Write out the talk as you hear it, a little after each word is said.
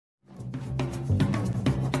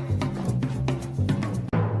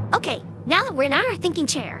Okay, now that we're in our thinking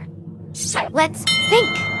chair, let's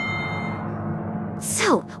think.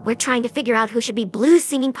 So, we're trying to figure out who should be Blue's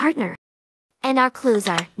singing partner. And our clues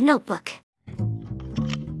are notebook,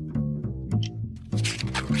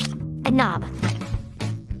 a knob,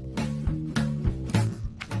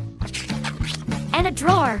 and a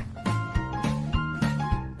drawer.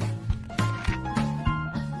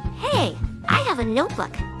 Hey, I have a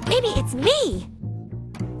notebook. Maybe it's me.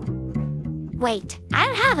 Wait, I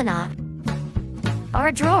don't have a knob. Or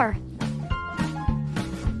a drawer.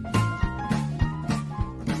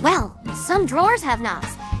 Well, some drawers have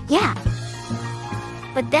knobs, yeah.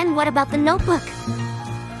 But then what about the notebook?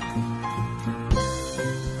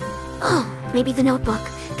 Oh, maybe the notebook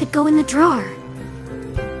could go in the drawer.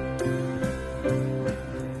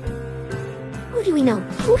 Who do we know?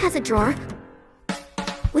 Who has a drawer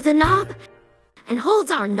with a knob and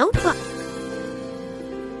holds our notebook?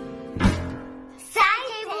 Side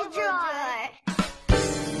table drawer.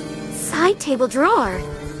 Side table drawer.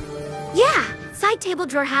 Yeah, side table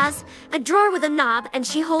drawer has a drawer with a knob and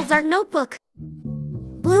she holds our notebook.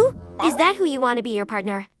 Blue, is that who you want to be your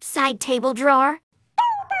partner? Side table drawer?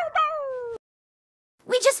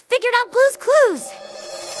 We just figured out Blue's clues.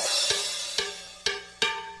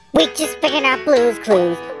 We just figured out Blue's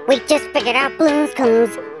clues. We just figured out Blue's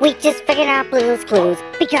clues. We just figured out Blue's clues.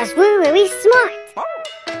 Because we're really smart.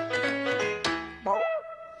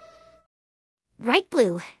 Right,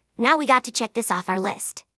 Blue. Now we got to check this off our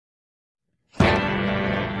list.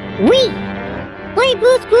 We play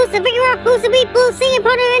Blue's clues to figure out who's to be Blue's singing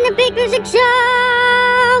partner in the big music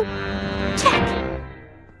show. Check!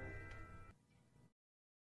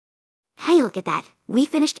 Hey, look at that. We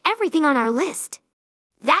finished everything on our list.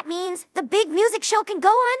 That means the big music show can go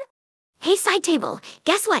on? Hey, side table,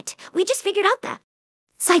 guess what? We just figured out the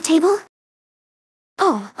side table.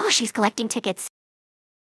 Oh, she's collecting tickets.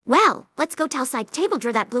 Well, let's go tell side table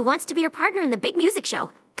drawer that Blue wants to be her partner in the big music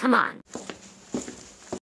show. Come on.